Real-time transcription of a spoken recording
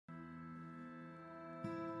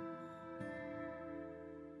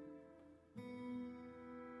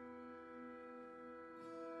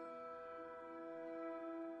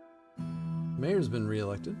Mayor's been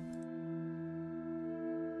re-elected.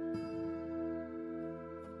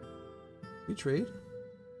 We trade?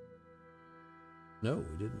 No,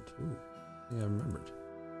 we didn't. Ooh, I think I remembered.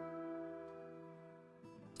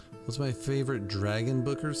 What's my favorite Dragon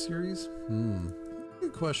Booker series?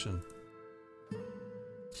 Good question.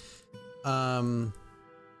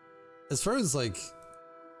 As far as like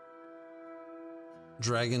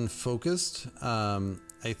dragon focused, I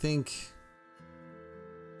think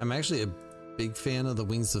I'm actually a big fan of the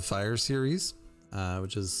Wings of Fire series,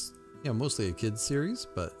 which is, you know, mostly a kids series,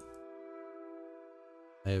 but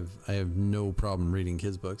I have no problem reading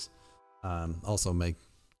kids books. Also, my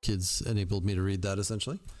kids enabled me to read that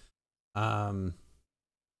essentially. And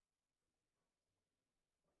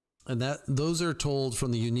those are told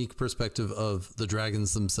from the unique perspective of the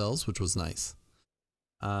dragons themselves, which was nice.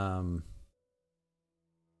 The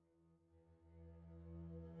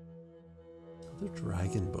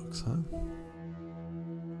dragon books, huh?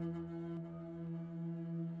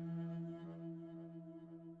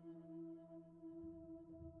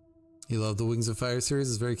 You love the Wings of Fire series?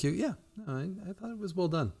 It's very cute. Yeah, no, I thought it was well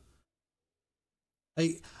done.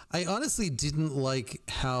 I honestly didn't like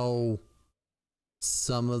how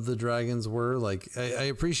some of the dragons were. Like, I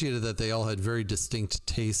appreciated that they all had very distinct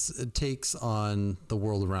takes on the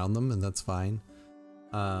world around them, and that's fine.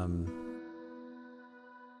 But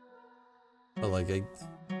like,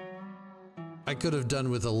 I could have done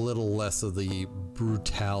with a little less of the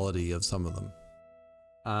brutality of some of them.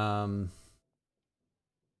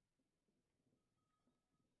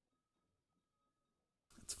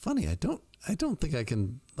 It's funny, I don't think I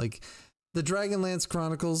can, like, the Dragonlance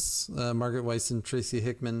Chronicles, Margaret Weiss and Tracy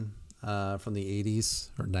Hickman, from the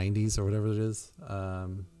 80s or 90s or whatever it is. I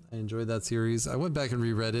enjoyed that series. I went back and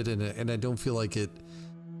reread it, and I don't feel like it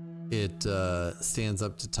stands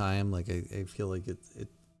up to time. Like, I feel like it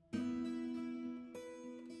I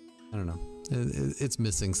don't know. It's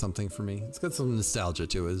missing something for me. It's got some nostalgia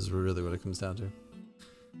to it, is really what it comes down to.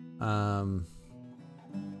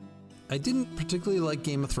 I didn't particularly like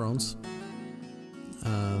Game of Thrones.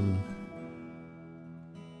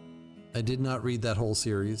 I did not read that whole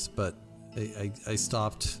series, but I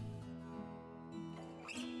stopped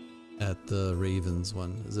at the Ravens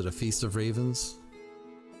one. Is it A Feast of Ravens?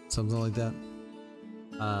 Something like that.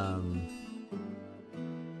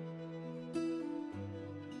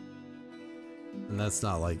 And that's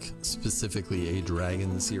not like specifically a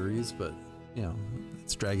dragon series, but you know,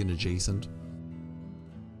 it's dragon adjacent.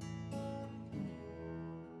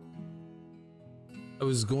 I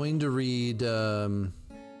was going to read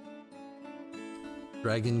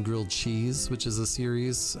Dragon Grilled Cheese, which is a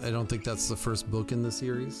series. I don't think that's the first book in the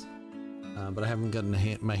series, but I haven't gotten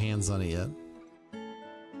my hands on it yet.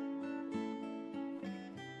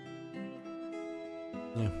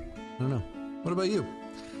 Yeah, I don't know. What about you?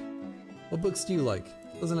 What books do you like?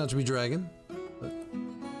 Doesn't have to be dragon, but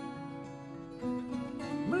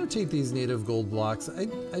I'm gonna take these native gold blocks. I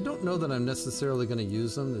don't know that I'm necessarily gonna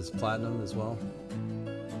use them as platinum as well.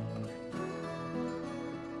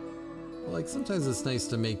 Like, sometimes it's nice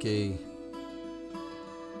to make a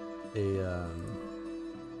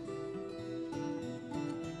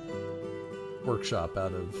workshop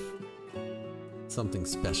out of something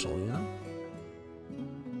special, you know?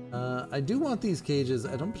 I do want these cages.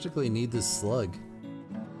 I don't particularly need this slug.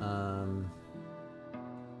 I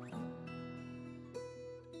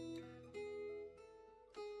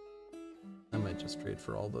might just trade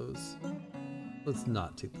for all those. Let's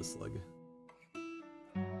not take the slug.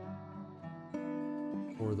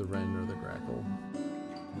 Or the wren or the grackle.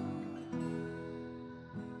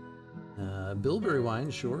 Bilberry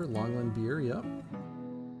wine, sure. Longland beer, yep.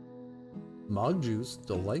 Mog juice,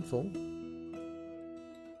 delightful.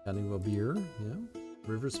 Cunningham beer, yeah.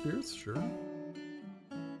 River spirits, sure.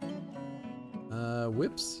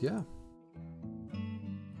 Whips, yeah.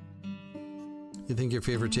 You think your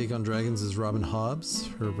favorite take on dragons is Robin Hobbs,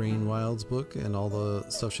 her Rain Wilds book, and all the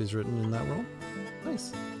stuff she's written in that world?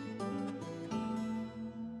 Nice.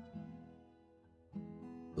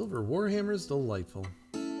 Silver Warhammer's delightful.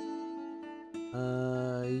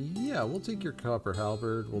 Yeah, we'll take your copper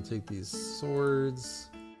halberd. We'll take these swords.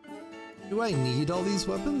 Do I need all these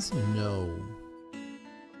weapons? No.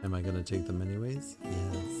 Am I gonna take them anyways?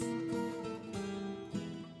 Yes.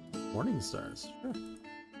 Morning stars, sure.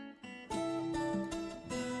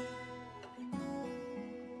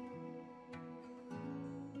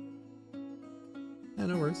 Yeah,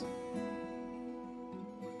 no worries.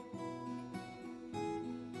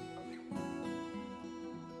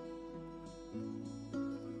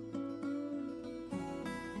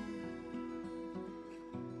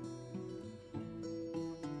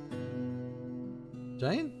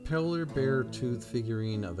 Giant polar bear tooth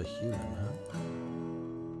figurine of a human, huh?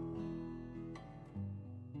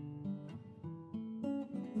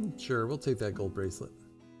 Sure, we'll take that gold bracelet.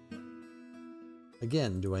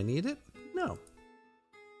 Again, do I need it? No.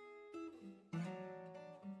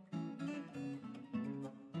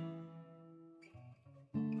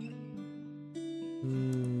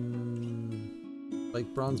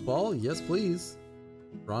 Like bronze ball? Yes, please.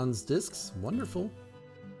 Bronze discs? Wonderful.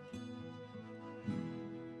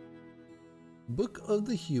 Book of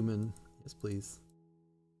the Human. Yes, please.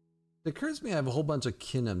 It occurs to me I have a whole bunch of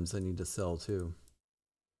kinims I need to sell too.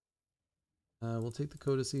 We'll take the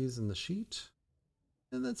codices and the sheet.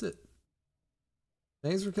 And that's it.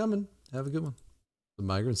 Thanks for coming. Have a good one. The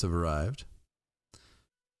migrants have arrived.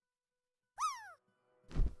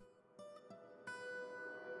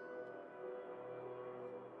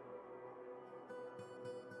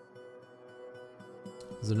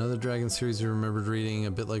 There's another dragon series you remembered reading,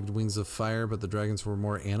 a bit like Wings of Fire, but the dragons were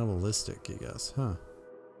more animalistic, I guess. Huh.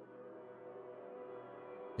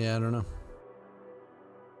 Yeah, I don't know.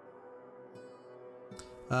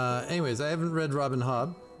 Anyways, I haven't read Robin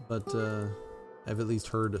Hobb, but I've at least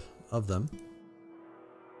heard of them.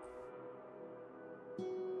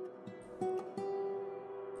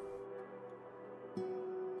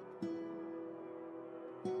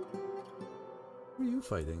 Who are you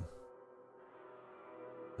fighting?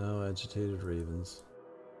 Oh, agitated ravens.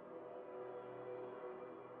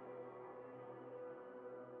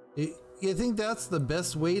 You think that's the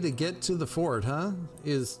best way to get to the fort, huh?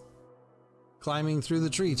 Is climbing through the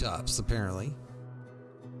treetops, apparently.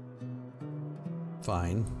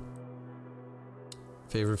 Fine.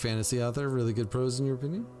 Favorite fantasy author? Really good prose in your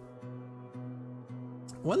opinion?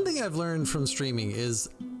 One thing I've learned from streaming is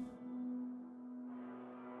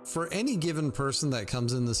for any given person that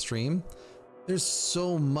comes in the stream, there's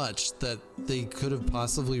so much that they could have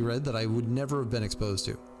possibly read that I would never have been exposed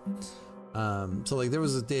to. So like there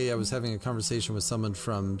was a day I was having a conversation with someone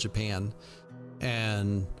from Japan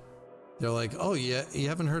and they're like, oh yeah, you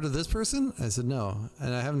haven't heard of this person? I said, no.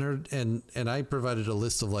 And I haven't heard, and I provided a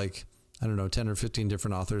list of like, I don't know, 10 or 15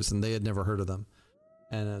 different authors and they had never heard of them.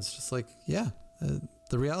 And it's just like, yeah,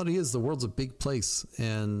 the reality is the world's a big place.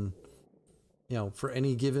 And, you know, for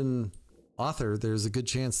any given author, there's a good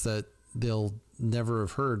chance that they'll never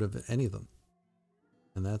have heard of any of them.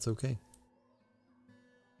 And that's okay.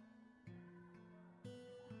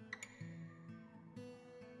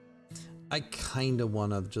 I kind of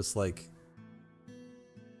want to just like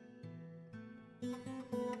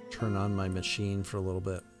turn on my machine for a little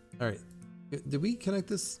bit. All right. Did we connect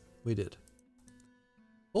this? We did.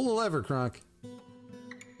 Pull the lever, Kronk.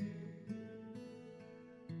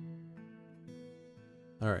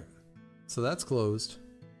 All right. So that's closed.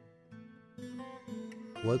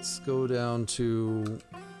 Let's go down to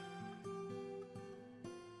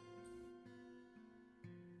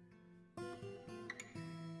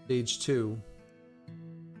stage 2.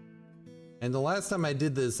 And the last time I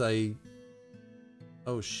did this,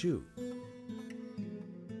 oh shoot.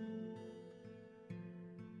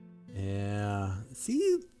 Yeah,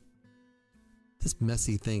 see? This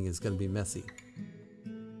messy thing is gonna be messy.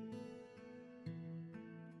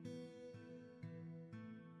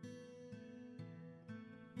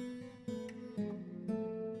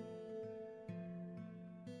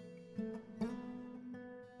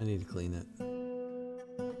 I need to clean it.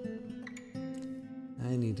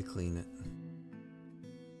 I need to clean it.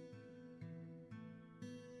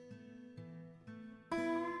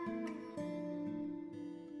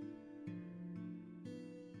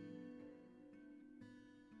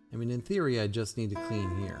 I mean, in theory, I just need to clean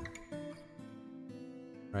here.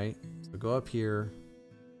 Right? So go up here.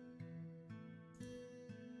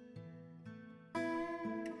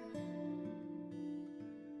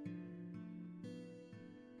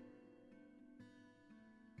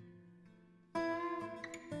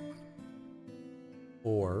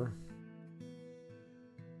 Or,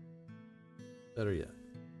 better yet,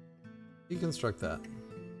 deconstruct that.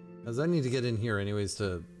 As I need to get in here anyways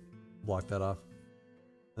to block that off.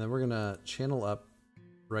 And then we're gonna channel up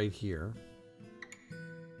right here.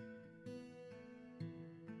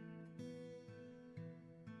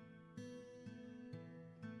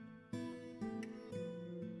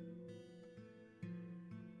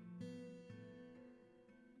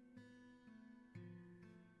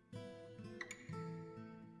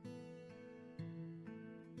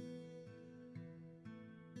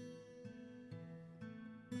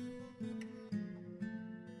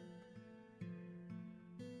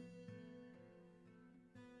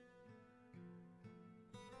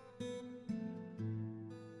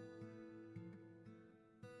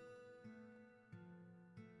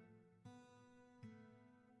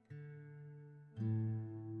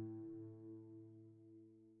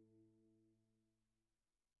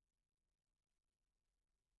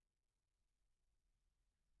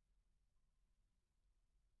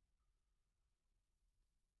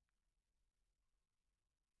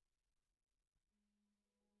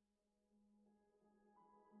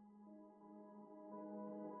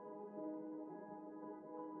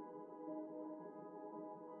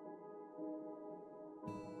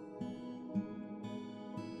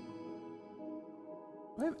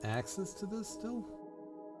 Do I have access to this still?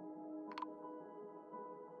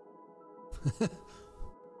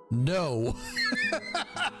 No.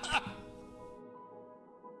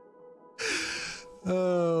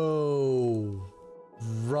 Oh,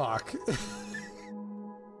 rock.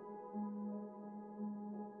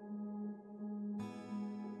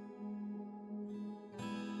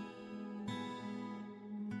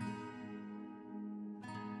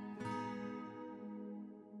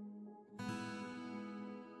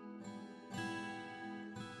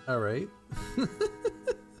 All right.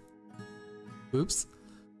 Oops.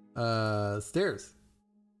 Stairs.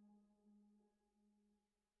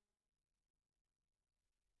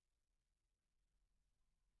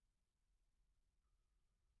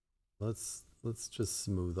 Let's just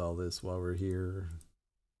smooth all this while we're here.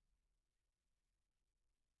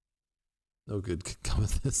 No good could come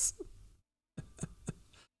of this.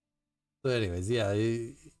 So anyways, yeah,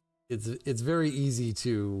 it's very easy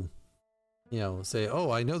to, you know, say, oh,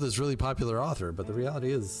 I know this really popular author, but the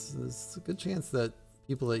reality is there's a good chance that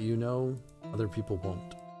people that you know, other people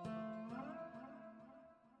won't.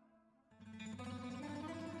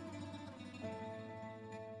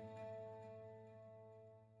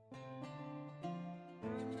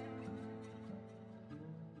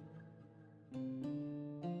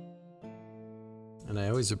 And I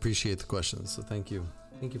always appreciate the questions, so thank you.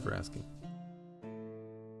 Thank you for asking.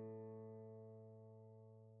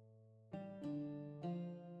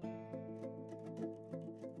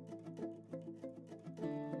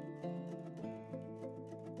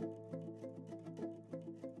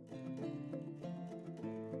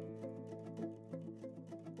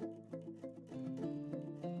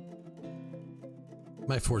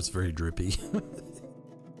 My fort's very drippy.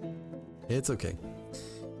 It's okay.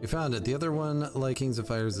 We found it. The other one, like Kings of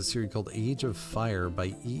Fire, is a series called Age of Fire by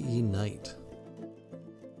E.E. Knight.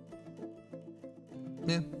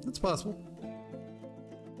 Yeah, that's possible.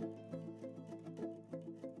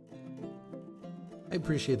 I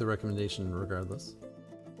appreciate the recommendation regardless.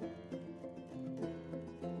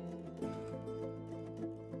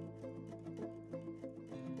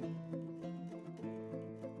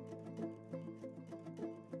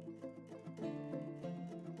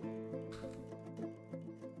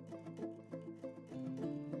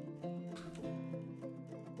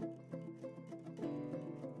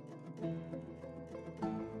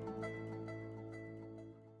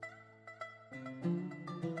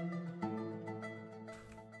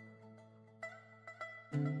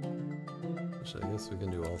 I guess we can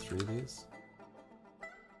do all three of these.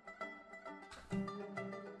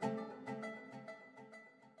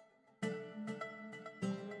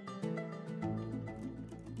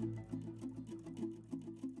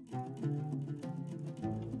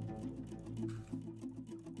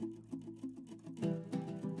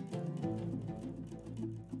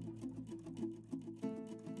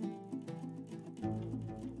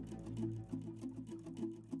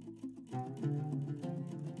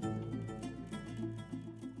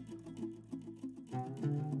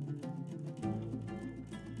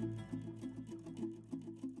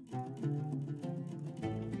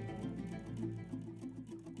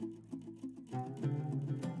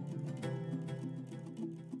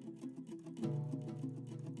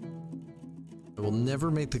 I will never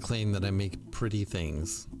make the claim that I make pretty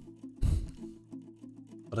things,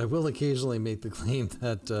 but I will occasionally make the claim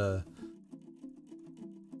that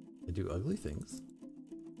I do ugly things.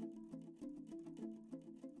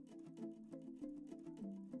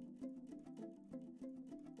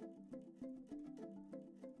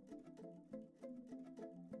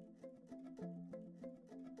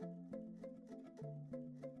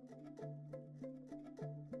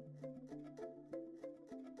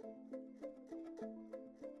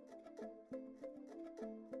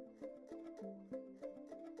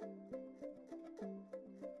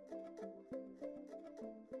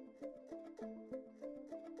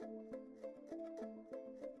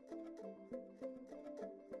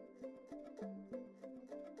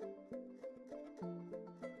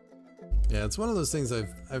 Yeah, it's one of those things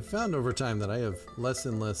I've found over time that I have less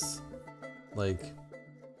and less, like,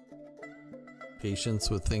 patience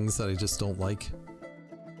with things that I just don't like.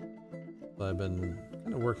 So I've been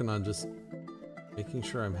kind of working on just making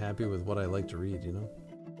sure I'm happy with what I like to read, you know?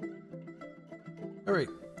 Alright,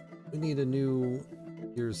 we need a new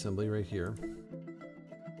ear assembly right here.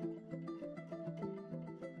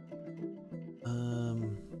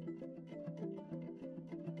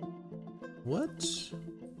 What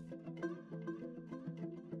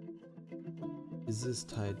is this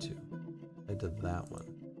tied to? Tied to that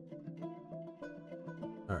one.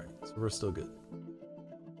 Alright, so we're still good.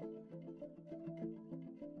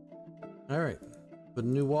 Alright, Put a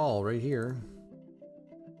new wall right here.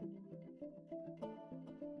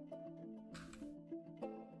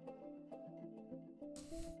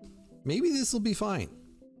 Maybe this will be fine.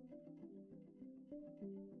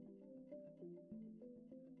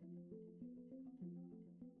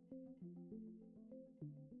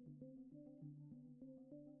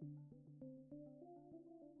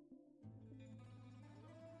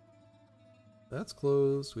 That's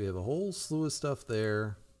closed. We have a whole slew of stuff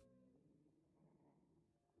there.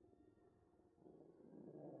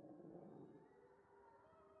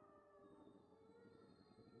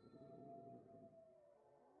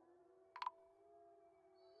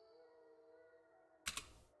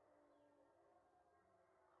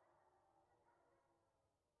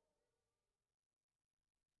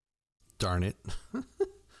 Darn it.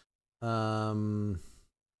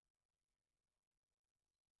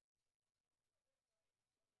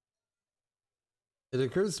 It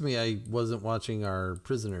occurs to me I wasn't watching our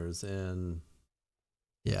prisoners, and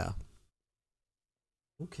yeah.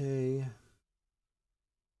 Okay.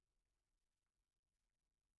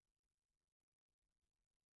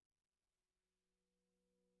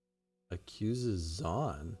 Accuses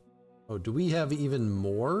Zahn. Oh, do we have even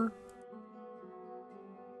more?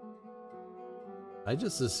 I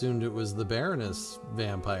just assumed it was the Baroness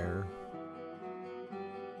vampire.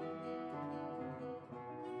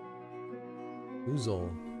 Who's all?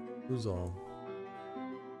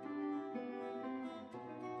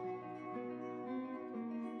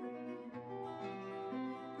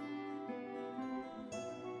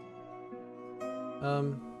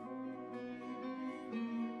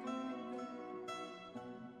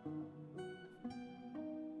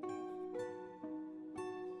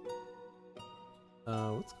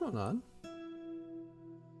 What's going on?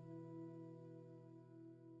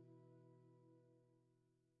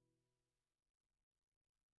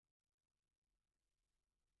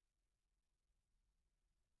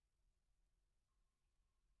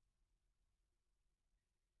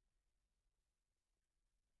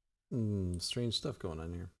 Strange stuff going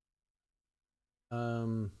on here.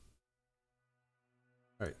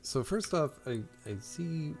 Alright, so first off, I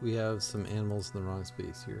see we have some animals in the wrong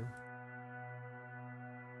space here.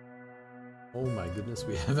 Oh my goodness,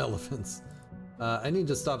 we have elephants. I need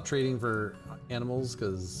to stop trading for animals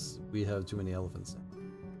because we have too many elephants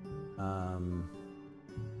now.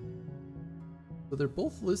 So they're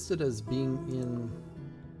both listed as being in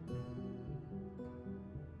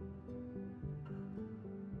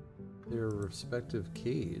their respective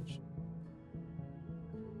cage.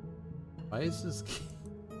 Why is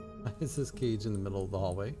this cage in the middle of the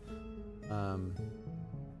hallway?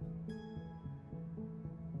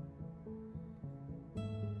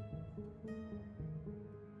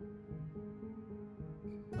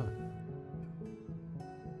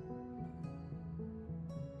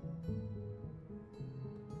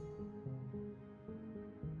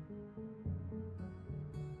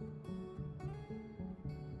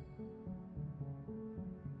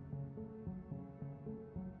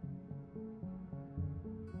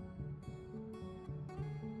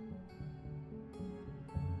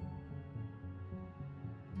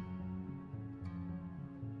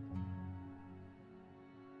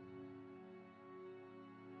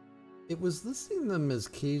 It was listing them as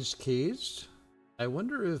caged. I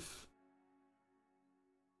wonder if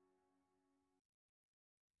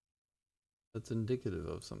that's indicative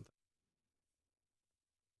of something.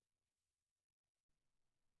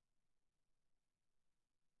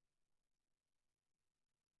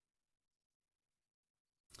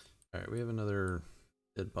 All right, we have another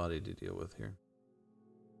dead body to deal with here.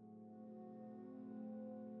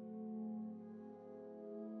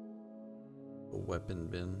 A weapon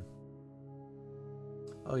bin.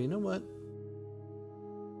 Oh, you know what?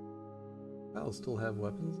 I'll still have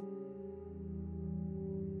weapons.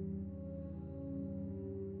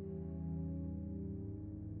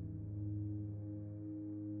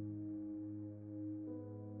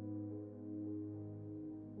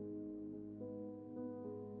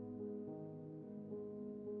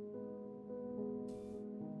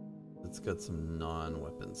 It's got some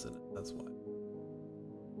non-weapons in it, that's why.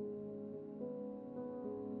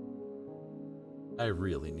 I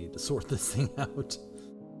really need to sort this thing out.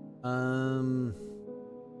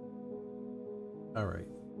 Alright.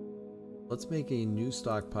 Let's make a new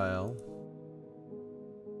stockpile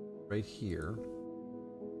right here.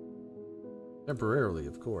 Temporarily,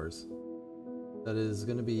 of course. That is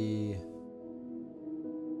going to be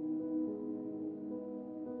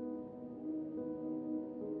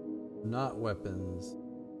not weapons.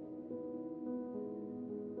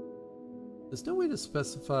 There's no way to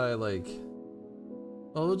specify, like,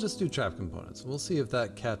 Well, we'll just do trap components. We'll see if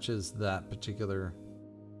that catches that particular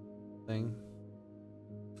thing.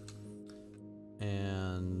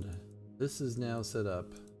 And this is now set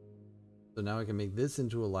up. So now I can make this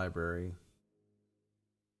into a library.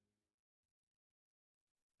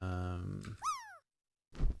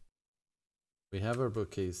 We have our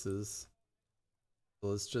bookcases. So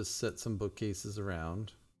let's just set some bookcases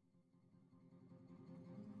around.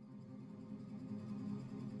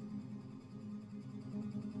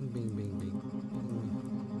 Bing, bing, bing.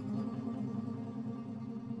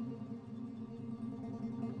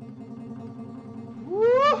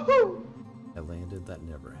 Woohoo! I landed, that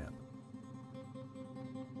never happened.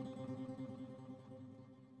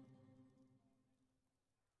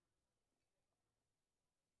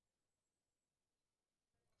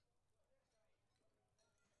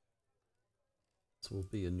 This will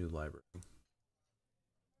be a new library.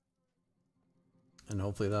 And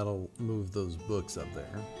hopefully that'll move those books up there.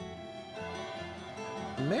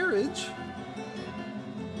 Marriage?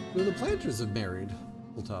 Who the planters have married. A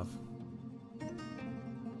little tough.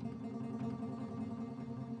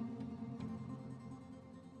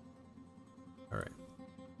 Alright.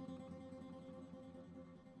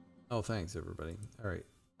 Oh, thanks everybody. Alright.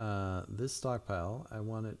 This stockpile, I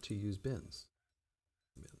want it to use bins.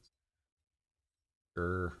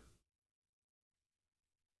 Grr.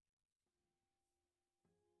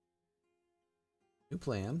 New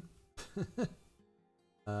plan.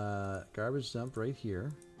 Garbage dump right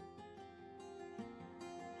here.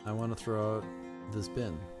 I want to throw out this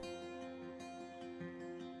bin.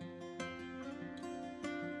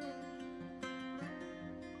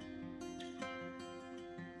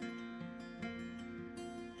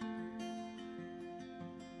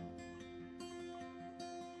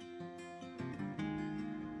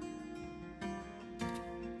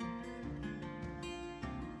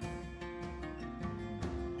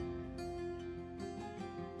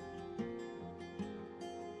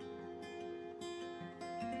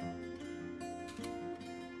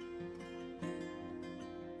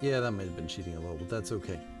 Yeah, that might have been cheating a little, but that's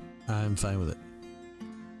okay. I'm fine with it.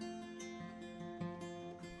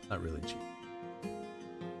 Not really cheating.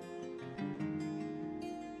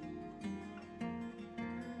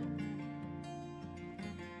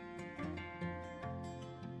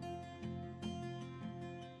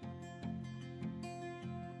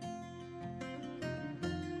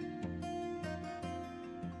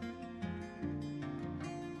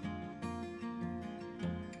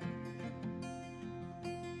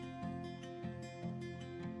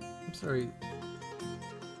 Sorry.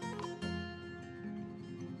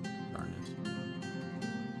 Darn it.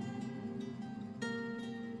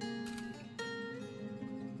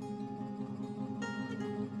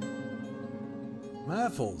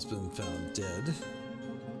 Maffle's been found dead.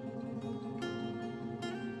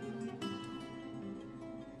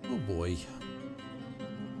 Oh boy.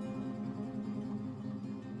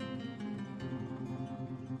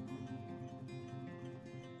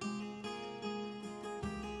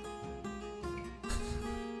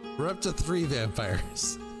 We're up to 3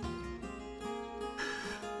 vampires.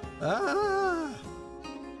 Ah!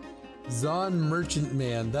 Zon Merchant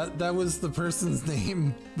Man. That was the person's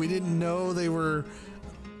name. We didn't know they were...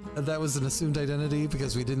 That was an assumed identity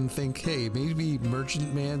because we didn't think, hey, maybe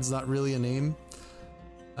Merchant Man's not really a name.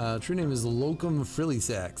 True name is Locum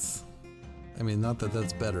Frillysax. I mean, not that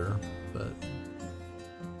that's better, but...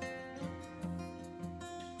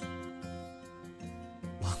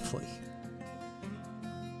 Lovely.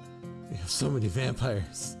 We have so many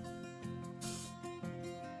vampires.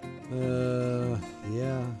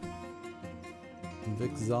 Yeah.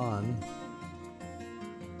 Vic Zahn.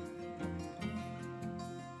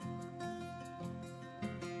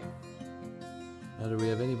 Now, do we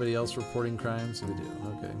have anybody else reporting crimes? We do.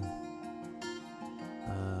 Okay.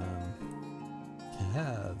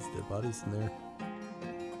 Yeah, there's dead bodies in there.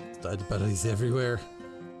 There's dead bodies everywhere.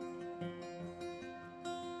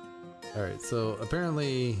 Alright, so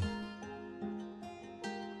apparently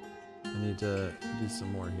I need to do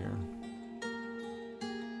some more here.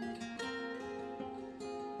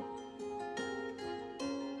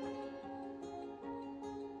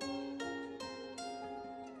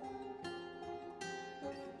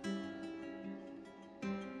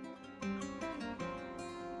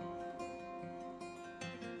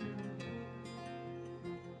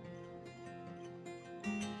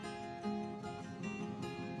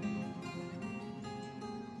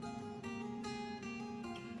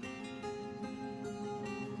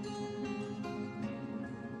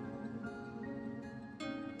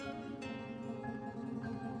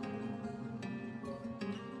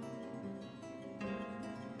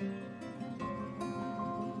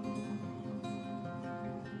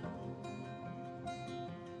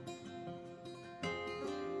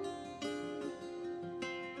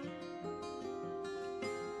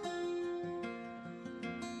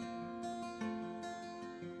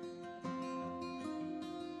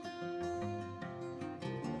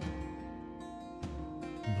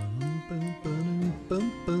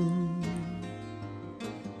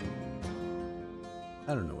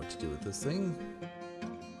 this thing.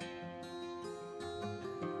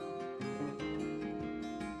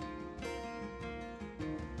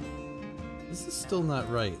 This is still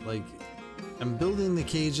not right. Like, I'm building the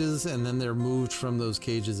cages and then they're moved from those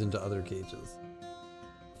cages into other cages.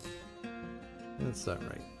 That's not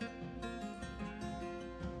right.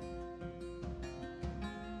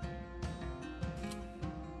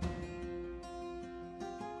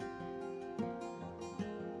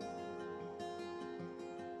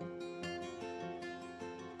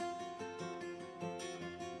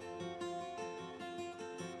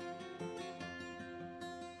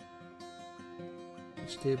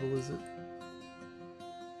 Which table is it?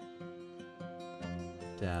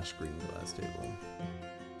 Dash green glass table.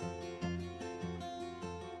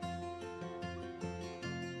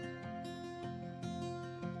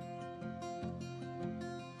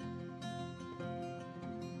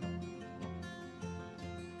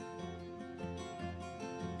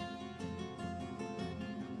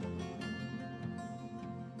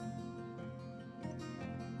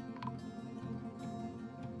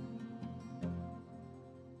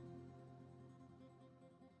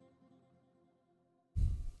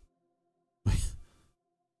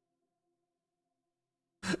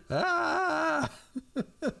 Ah!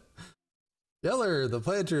 Yeller, the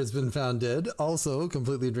planter has been found dead. Also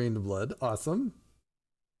completely drained of blood. Awesome.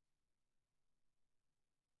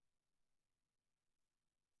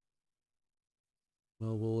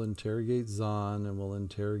 Well, we'll interrogate Zahn and we'll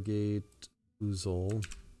interrogate Uzol.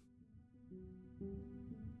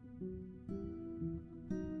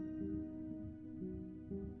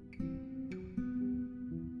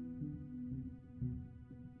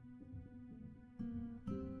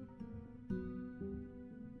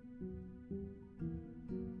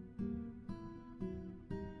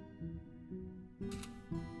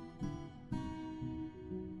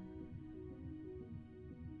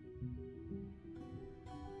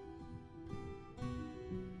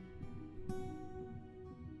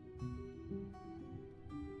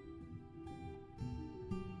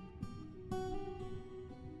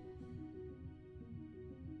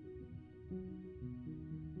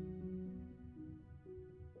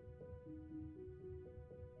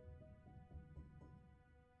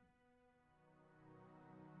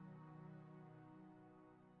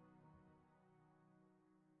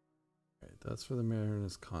 That's for the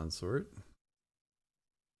Marinus consort.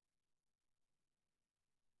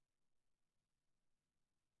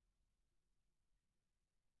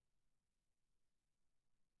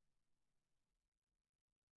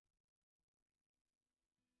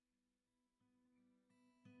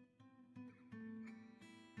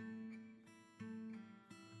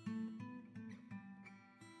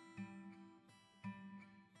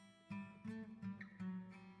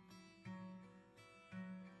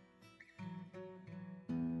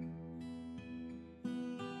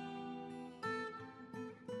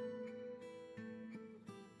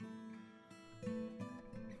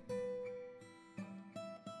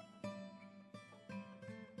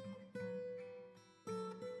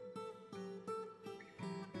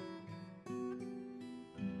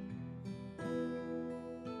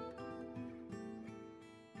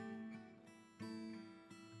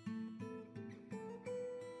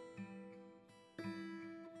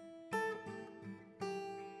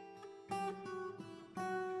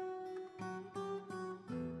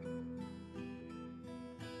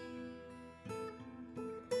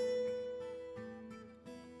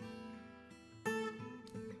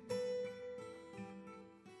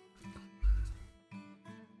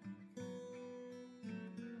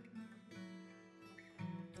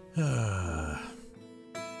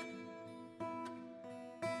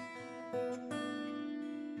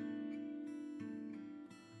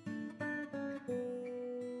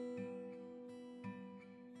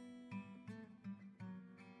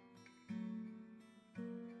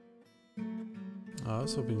 Oh, I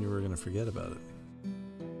was hoping you were going to forget about it.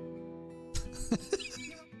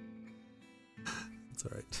 It's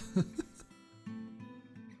all right.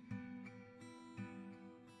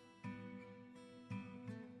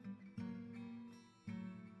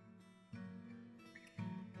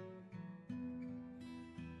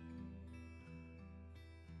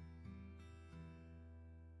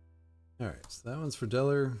 All right, so that one's for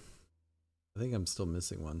Deller. I think I'm still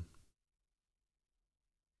missing one.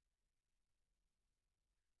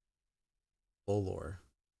 Bolor.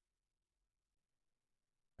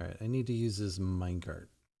 All right, I need to use this minecart.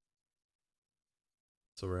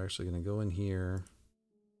 So we're actually going to go in here.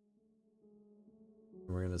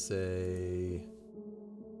 And we're going to say,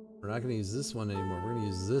 we're not going to use this one anymore. We're going to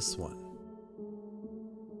use this one.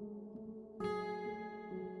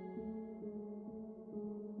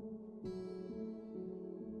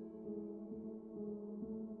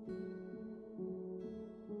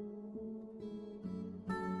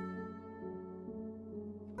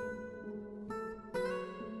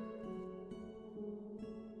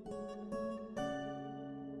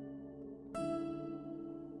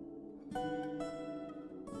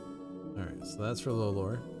 Alright, so that's for low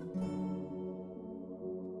lore.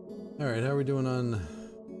 Alright, how are we doing on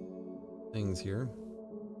things here?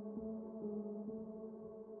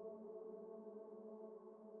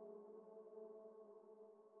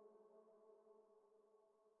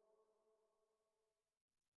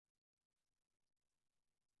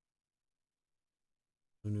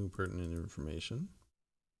 New pertinent information.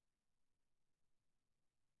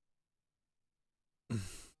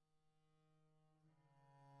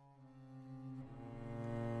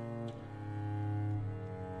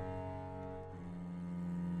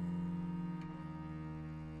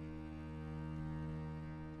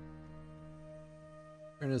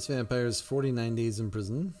 Ernest Vampires, 49 days in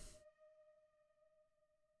prison.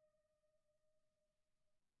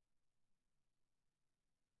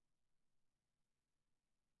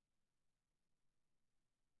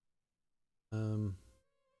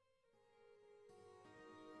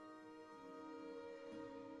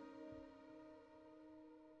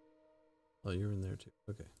 Oh, you're in there too.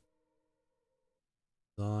 Okay.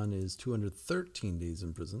 Dawn is 213 days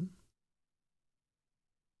in prison.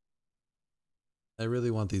 I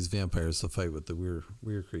really want these vampires to fight with the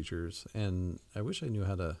weird creatures, and I wish I knew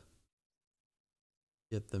how to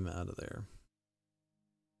get them out of there.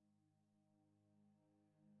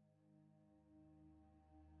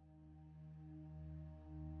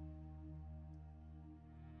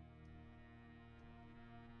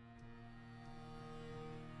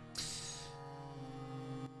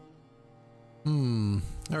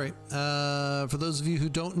 All right. For those of you who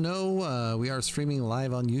don't know, we are streaming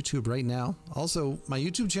live on YouTube right now. Also, my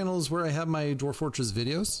YouTube channel is where I have my Dwarf Fortress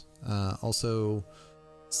videos. Also,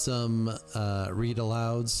 some read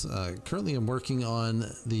alouds. Currently, I'm working on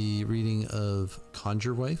the reading of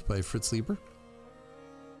Conjure Wife by Fritz Lieber.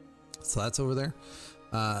 So that's over there,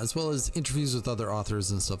 as well as interviews with other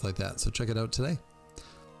authors and stuff like that. So check it out today.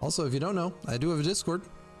 Also, if you don't know, I do have a Discord.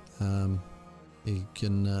 You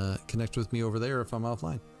can connect with me over there if I'm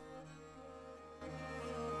offline.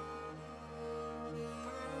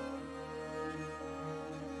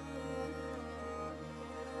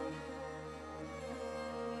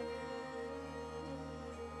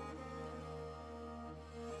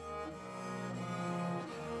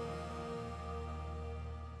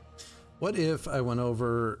 What if I went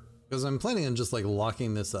over, because I'm planning on just like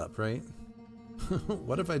locking this up, right?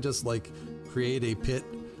 What if I just like create a pit,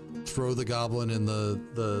 throw the goblin and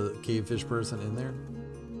the cavefish person in there?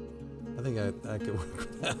 I think I could work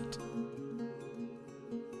with that.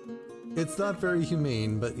 It's not very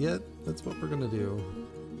humane, but yet that's what we're gonna do.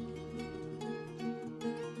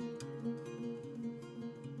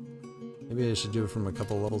 Maybe I should do it from a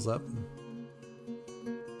couple levels up.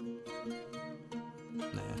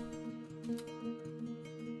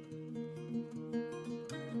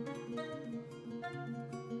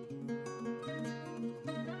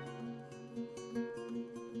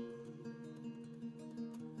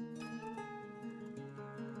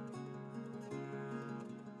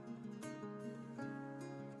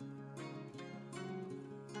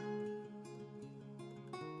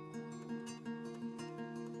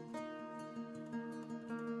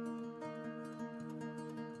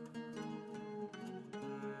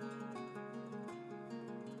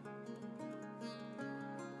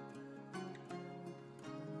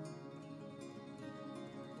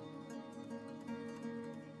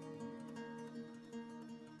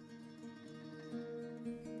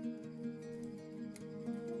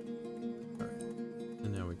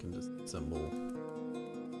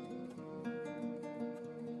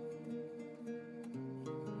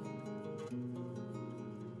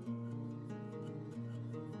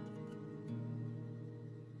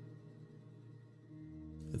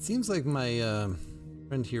 It seems like my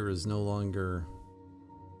friend here is no longer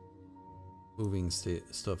moving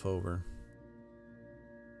stuff over.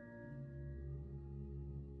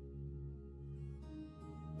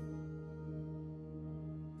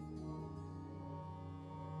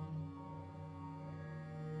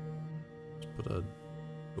 Just put a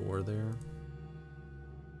door there.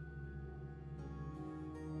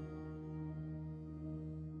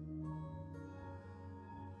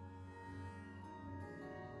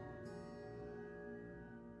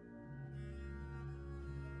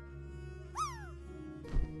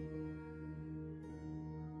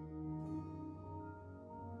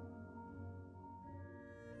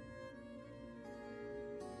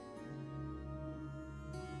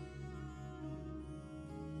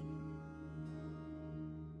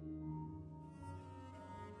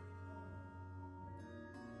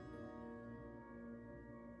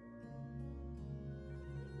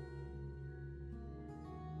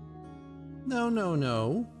 No, no,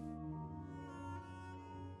 no.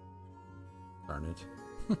 Darn it.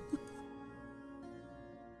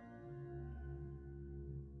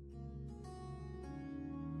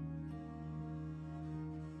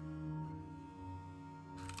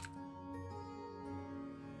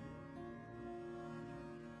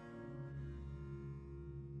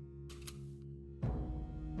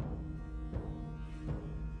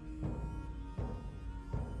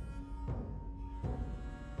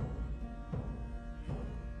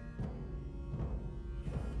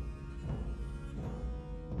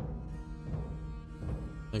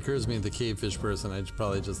 It occurs to me, the cavefish person, I'd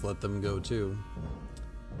probably just let them go too.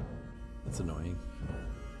 That's annoying.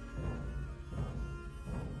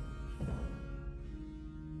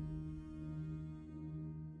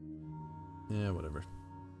 Yeah, whatever.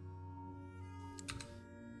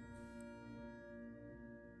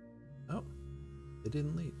 Oh, they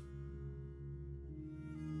didn't leave.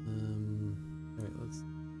 All right, let's. Do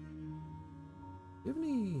you have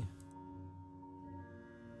any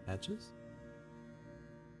hatches?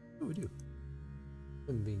 Oh, we do.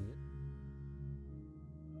 Convenient.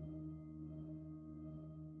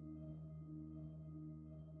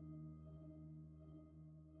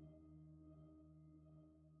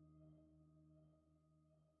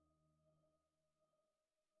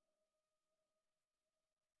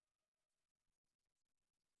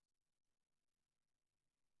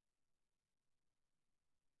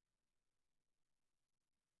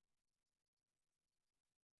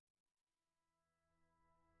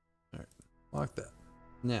 All right, lock that.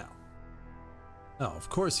 Now. Oh, of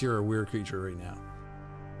course you're a weird creature right now.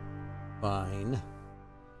 Fine.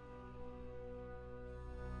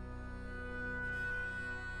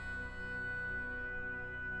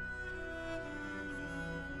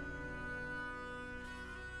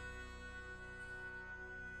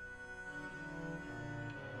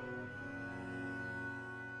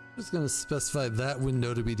 Just going to specify that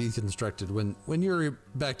window to be deconstructed when you're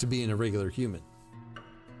back to being a regular human.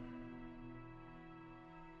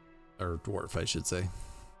 Or dwarf, I should say.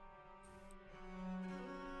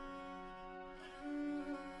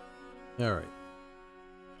 All right.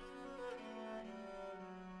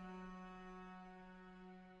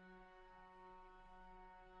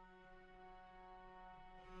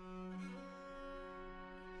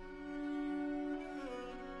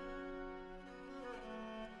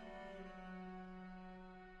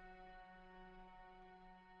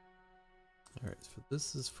 All right, so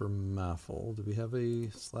this is for Maffle. Do we have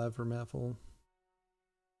a slab for Maffle?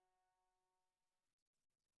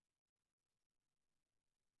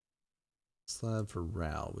 Slab for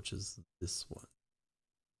Ral, which is this one.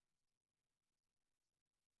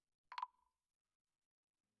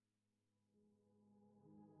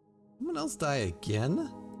 Someone else die again?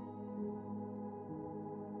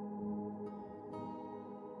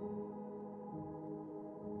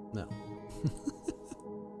 No.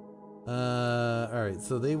 Alright,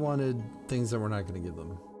 so they wanted things that we're not going to give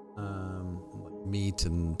them. Like meat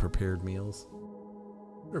and prepared meals.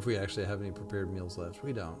 I wonder if we actually have any prepared meals left.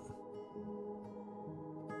 We don't.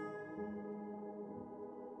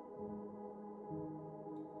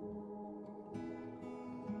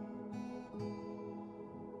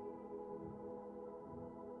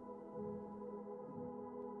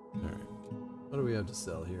 Alright. What do we have to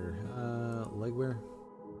sell here? Legwear?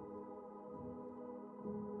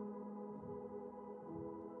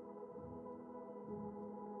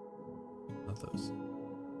 Not those.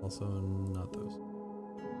 Also not those.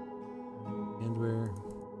 Handwear.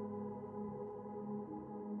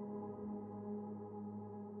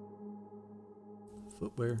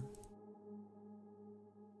 Footwear.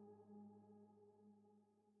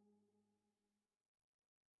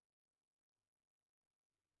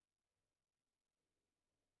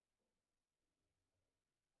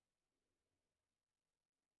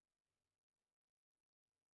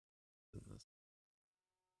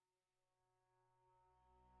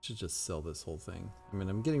 Should just sell this whole thing. I mean,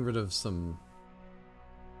 I'm getting rid of some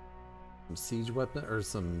siege weapon or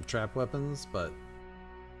some trap weapons, but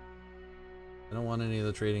I don't want any of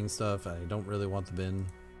the trading stuff. I don't really want the bin.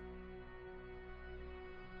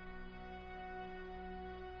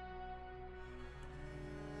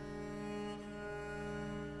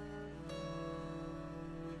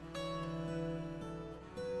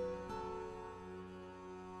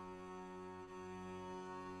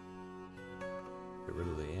 Get rid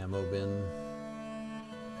of the ammo bin.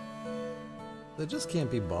 They just can't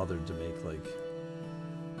be bothered to make, like...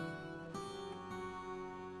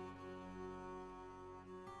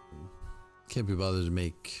 Can't be bothered to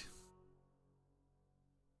make...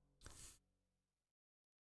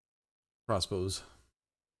 crossbows.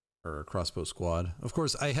 Or a crossbow squad. Of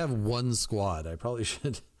course, I have one squad. I probably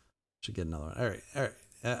should Should get another one. All right, all right.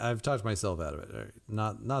 I've talked myself out of it. All right,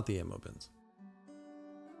 not the ammo bins.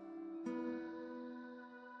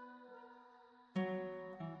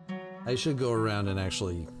 I should go around and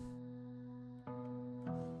actually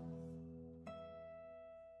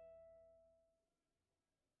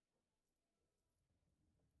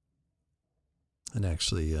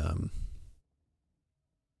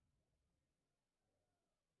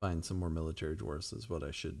find some more military dwarfs is what I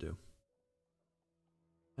should do.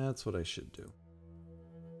 That's what I should do.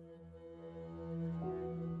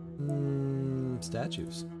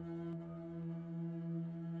 Statues.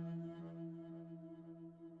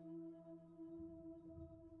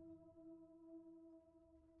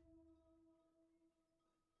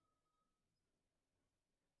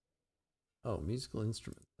 Oh, musical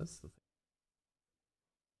instruments. That's the thing.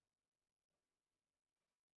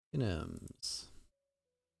 Items.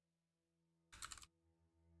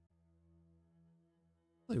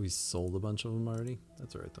 Like we sold a bunch of them already.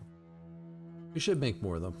 That's alright though. We should make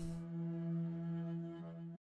more of them.